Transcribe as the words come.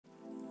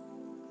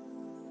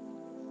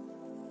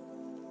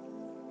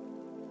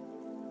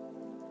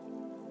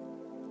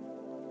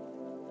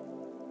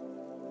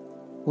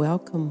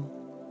welcome.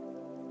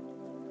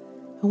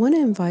 I want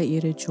to invite you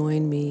to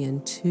join me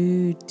in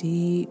 2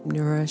 deep,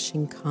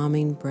 nourishing,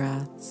 calming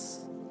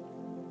breaths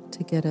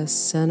to get us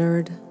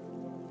centered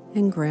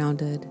and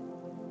grounded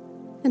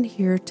and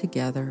here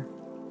together.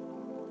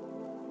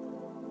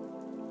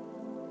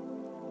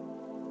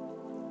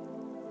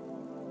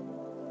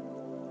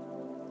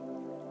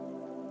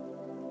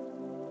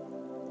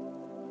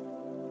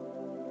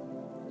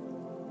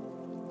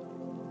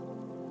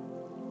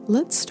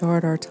 Let's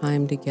start our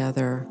time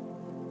together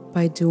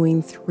by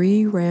doing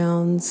 3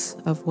 rounds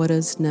of what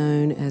is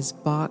known as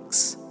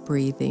box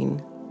breathing.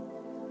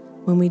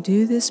 When we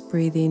do this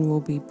breathing, we'll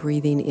be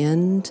breathing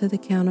in to the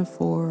count of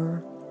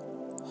 4,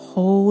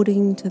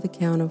 holding to the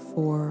count of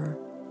 4,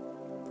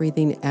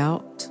 breathing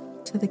out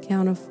to the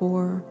count of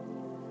 4,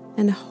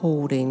 and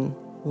holding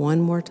one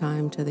more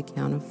time to the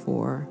count of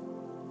 4.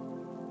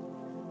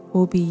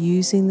 We'll be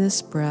using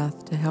this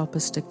breath to help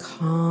us to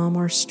calm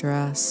our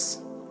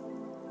stress,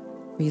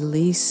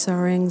 release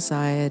our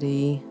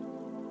anxiety,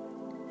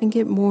 and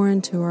get more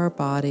into our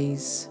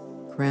bodies,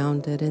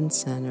 grounded and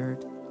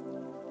centered.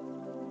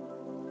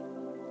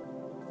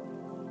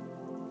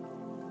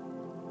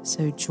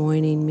 So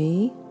joining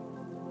me,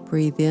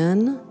 breathe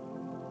in,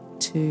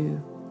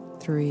 2,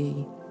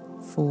 3,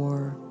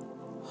 4,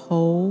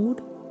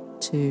 hold,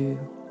 2,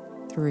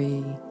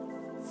 3,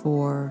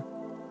 4,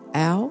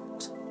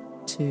 out,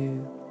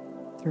 2,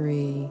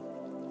 3,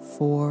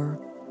 4,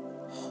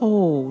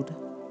 hold,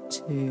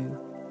 2,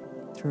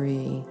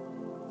 3,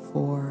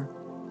 4,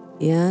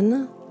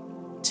 in,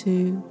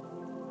 2,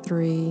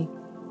 3,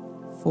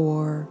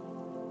 4,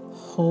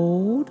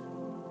 hold,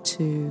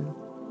 2,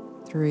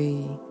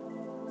 3,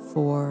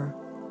 4,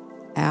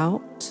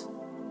 out,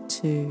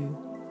 2,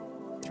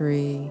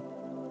 3,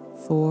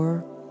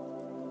 4,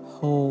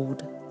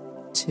 hold,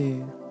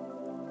 2,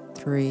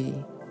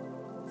 3,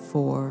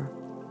 4,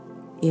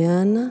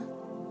 in,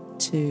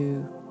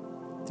 2,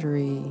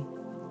 3,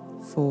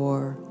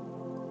 4,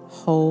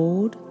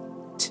 hold,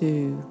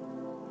 2,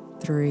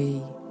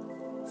 3,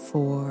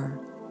 4,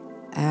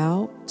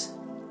 out,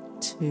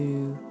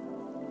 2,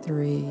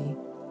 3,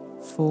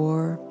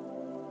 4,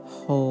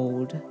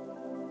 hold,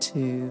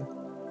 2,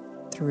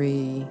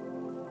 3,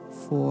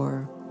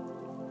 4.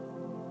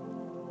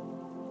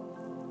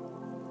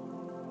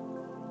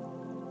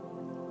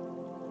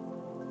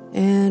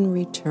 And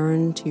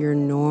return to your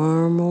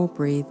normal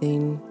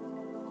breathing,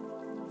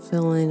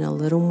 feeling a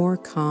little more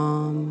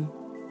calm,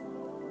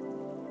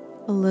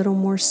 a little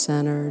more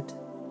centered,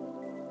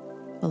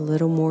 a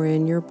little more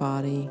in your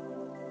body.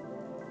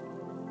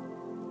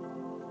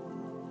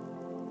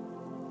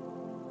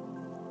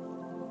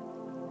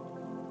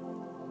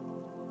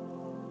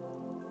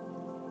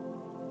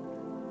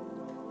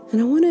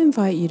 And I want to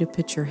invite you to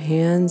put your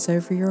hands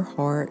over your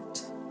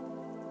heart,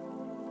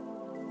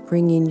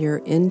 bringing your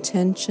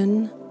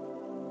intention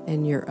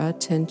and your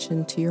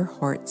attention to your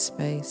heart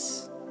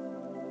space.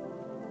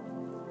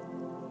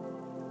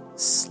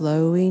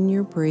 Slowing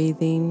your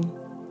breathing,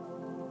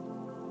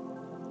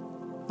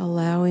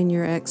 allowing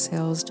your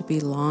exhales to be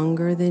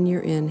longer than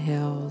your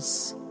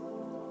inhales,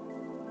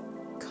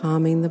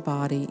 calming the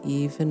body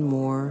even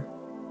more.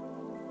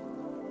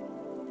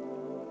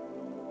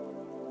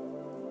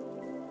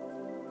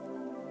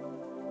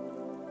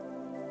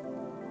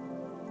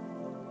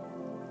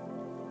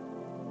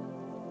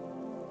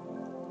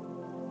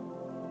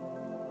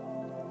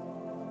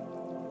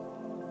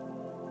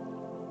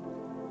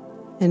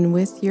 And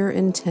with your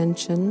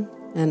intention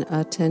and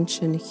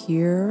attention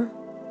here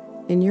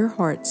in your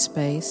heart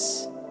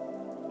space,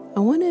 I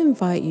want to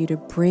invite you to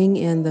bring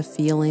in the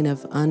feeling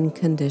of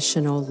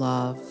unconditional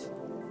love.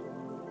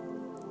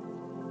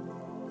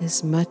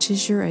 As much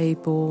as you're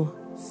able,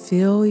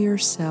 feel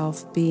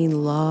yourself being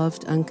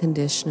loved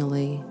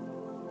unconditionally.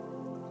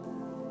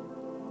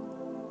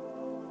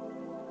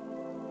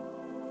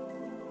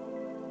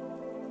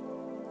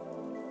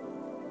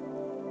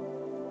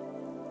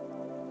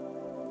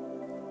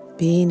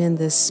 Being in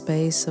this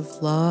space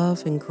of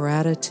love and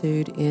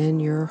gratitude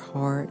in your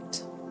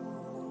heart.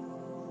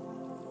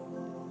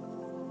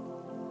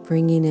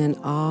 Bringing in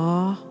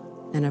awe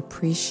and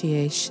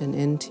appreciation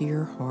into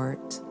your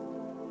heart.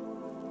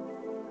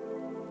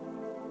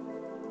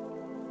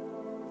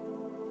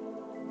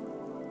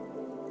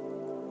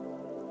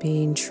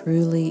 Being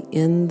truly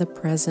in the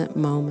present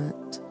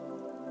moment.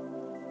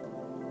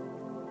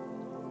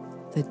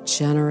 The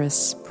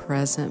generous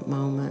present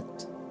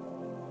moment.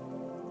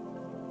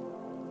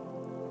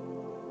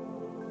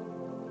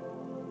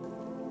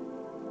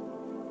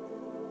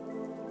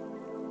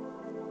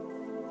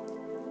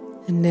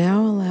 And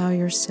now allow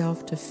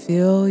yourself to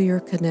feel your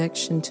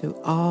connection to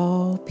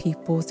all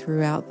people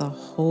throughout the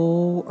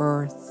whole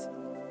earth,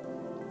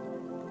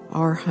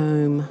 our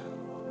home,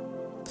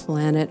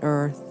 planet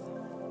Earth.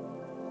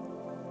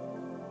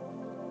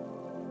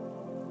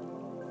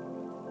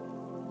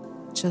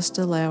 Just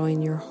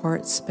allowing your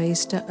heart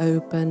space to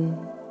open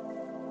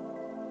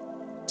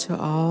to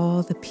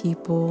all the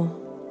people,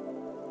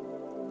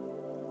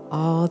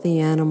 all the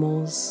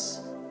animals,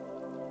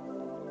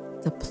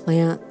 the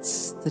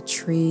plants, the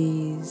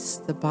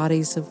trees, the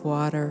bodies of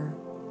water,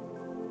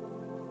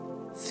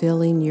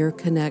 feeling your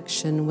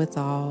connection with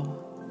all.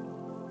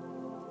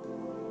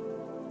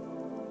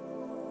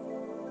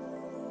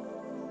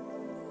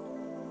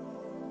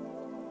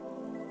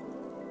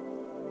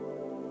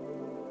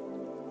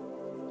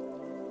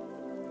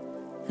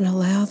 And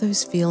allow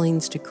those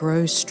feelings to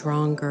grow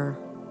stronger.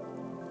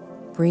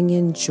 Bring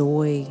in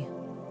joy.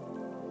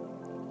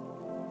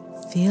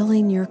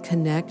 Feeling your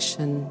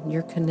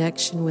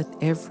connection with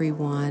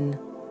everyone.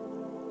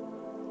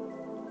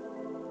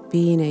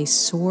 Being a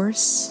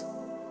source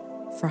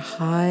for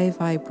high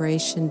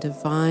vibration,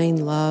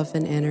 divine love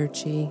and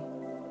energy.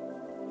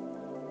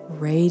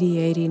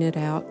 Radiating it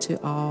out to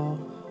all.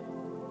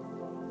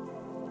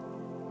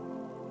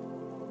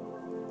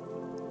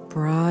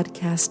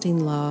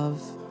 Broadcasting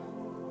love.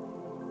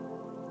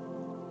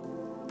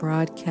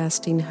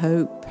 Broadcasting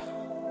hope,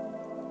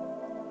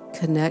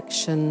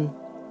 connection,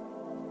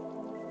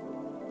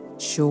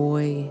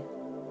 joy,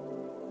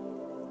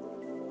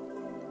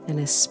 and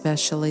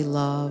especially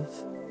love.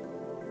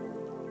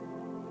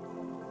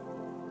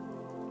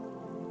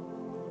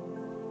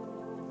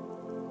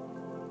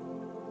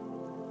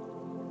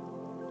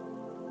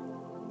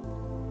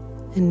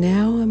 And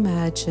now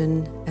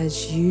imagine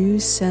as you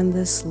send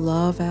this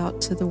love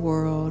out to the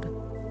world,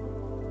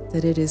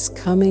 that it is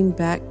coming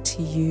back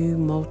to you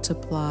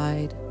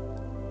multiplied.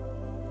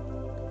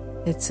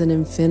 It's an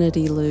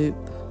infinity loop.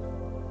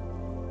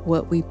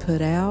 What we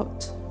put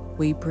out,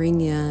 we bring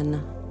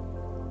in.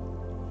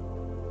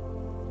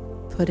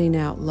 Putting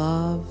out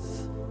love,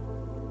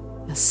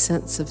 a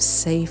sense of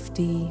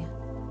safety,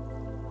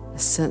 a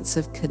sense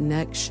of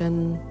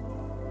connection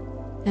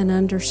and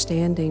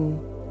understanding,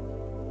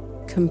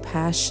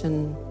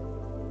 compassion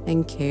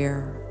and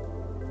care.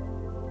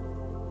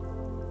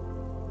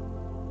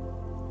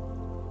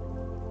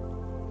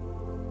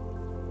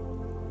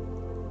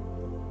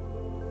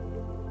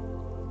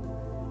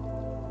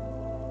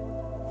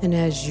 And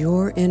as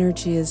your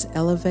energy is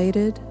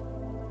elevated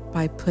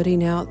by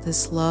putting out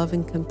this love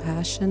and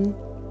compassion,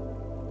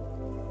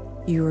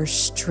 you are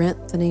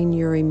strengthening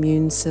your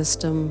immune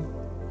system.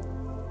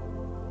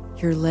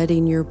 You're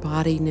letting your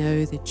body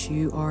know that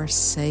you are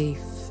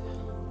safe.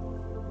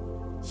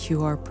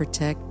 You are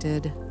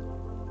protected.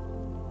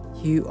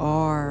 You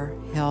are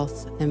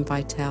health and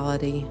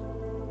vitality.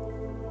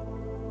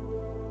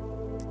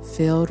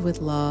 Filled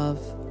with love.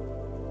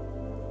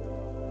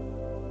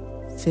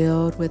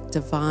 Filled with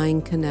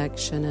divine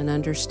connection and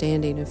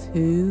understanding of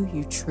who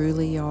you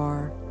truly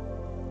are.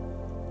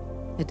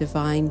 A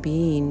divine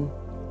being,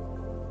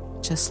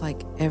 just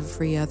like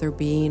every other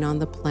being on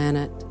the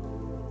planet.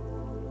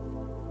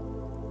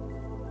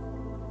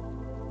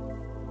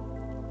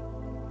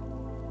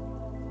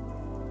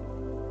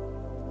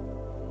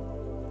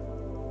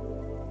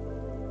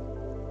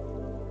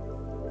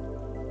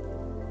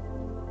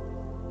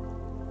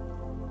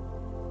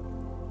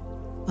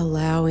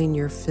 Allowing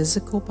your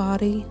physical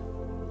body,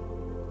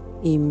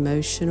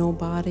 emotional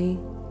body,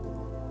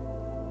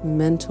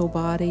 mental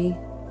body,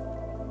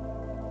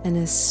 and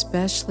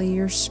especially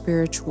your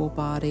spiritual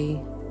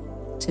body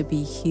to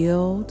be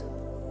healed,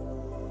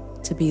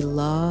 to be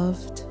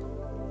loved,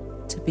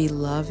 to be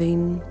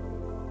loving,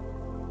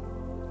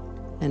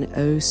 and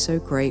oh so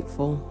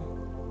grateful.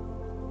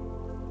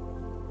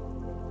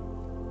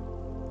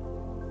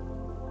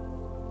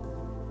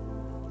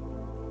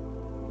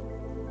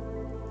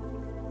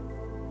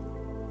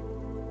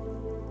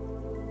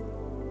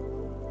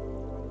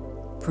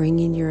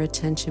 Bringing your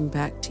attention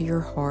back to your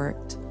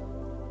heart,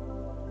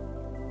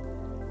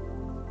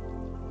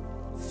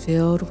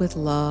 filled with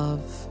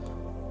love,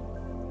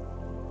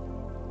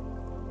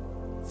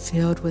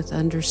 filled with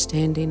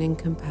understanding and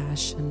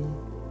compassion,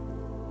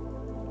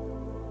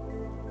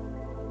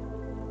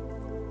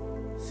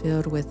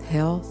 filled with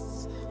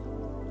health,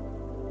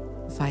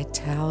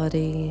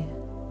 vitality,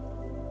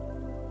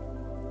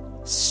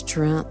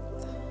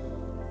 strength,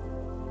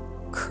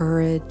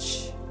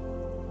 courage,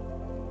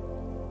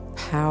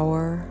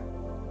 power,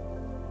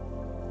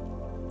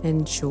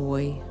 and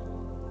joy.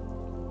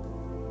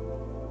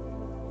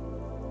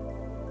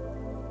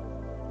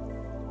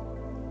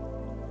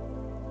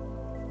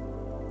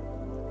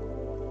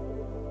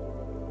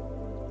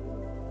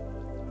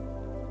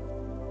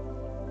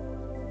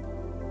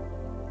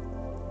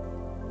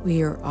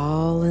 We are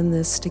all in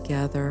this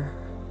together.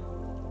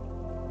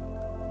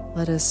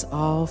 Let us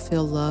all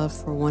feel love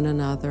for one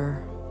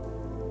another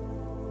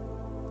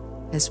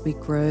as we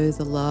grow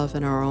the love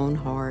in our own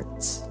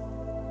hearts.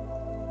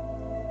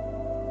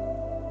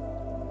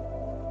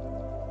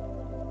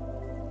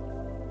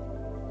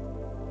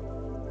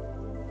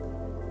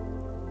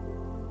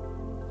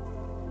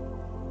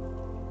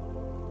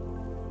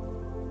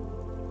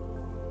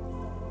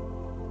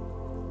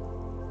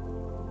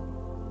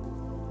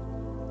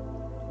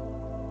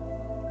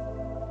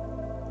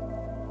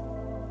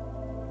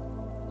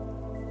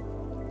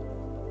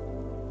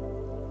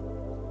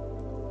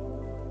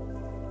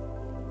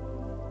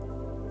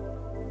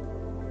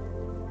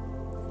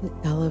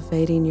 And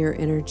elevating your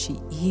energy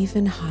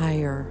even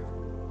higher,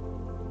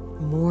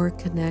 more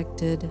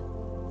connected,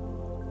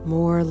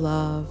 more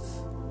love,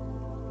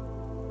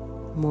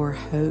 more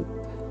hope,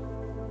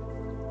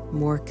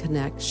 more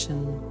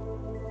connection.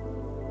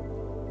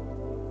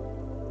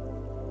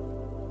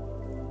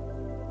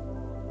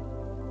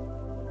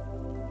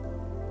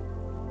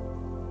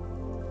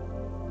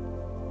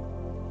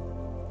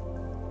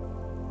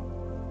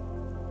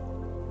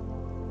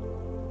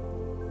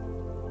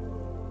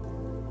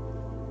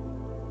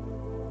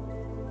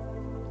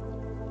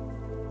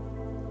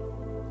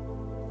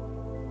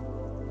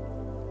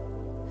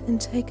 And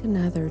take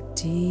another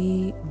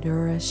deep,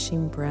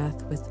 nourishing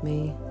breath with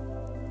me.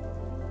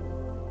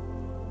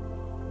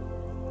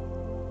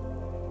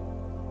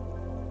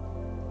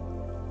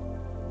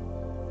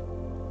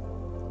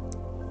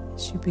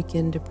 As you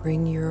begin to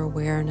bring your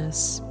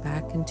awareness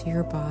back into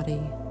your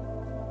body,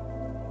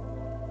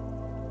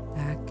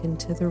 back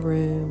into the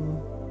room,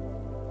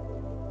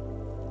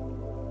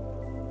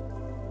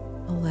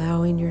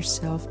 allowing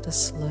yourself to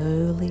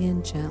slowly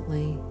and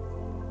gently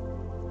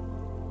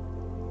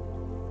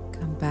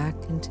come back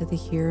into the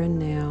here and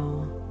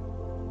now,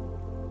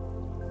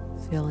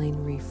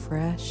 feeling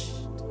refreshed,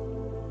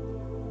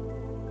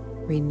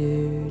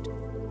 renewed,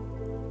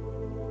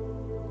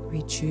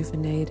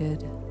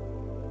 rejuvenated,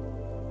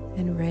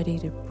 and ready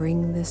to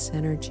bring this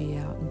energy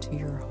out into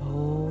your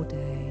whole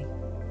day.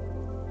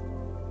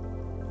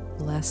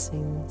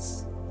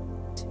 Blessings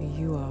to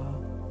you all.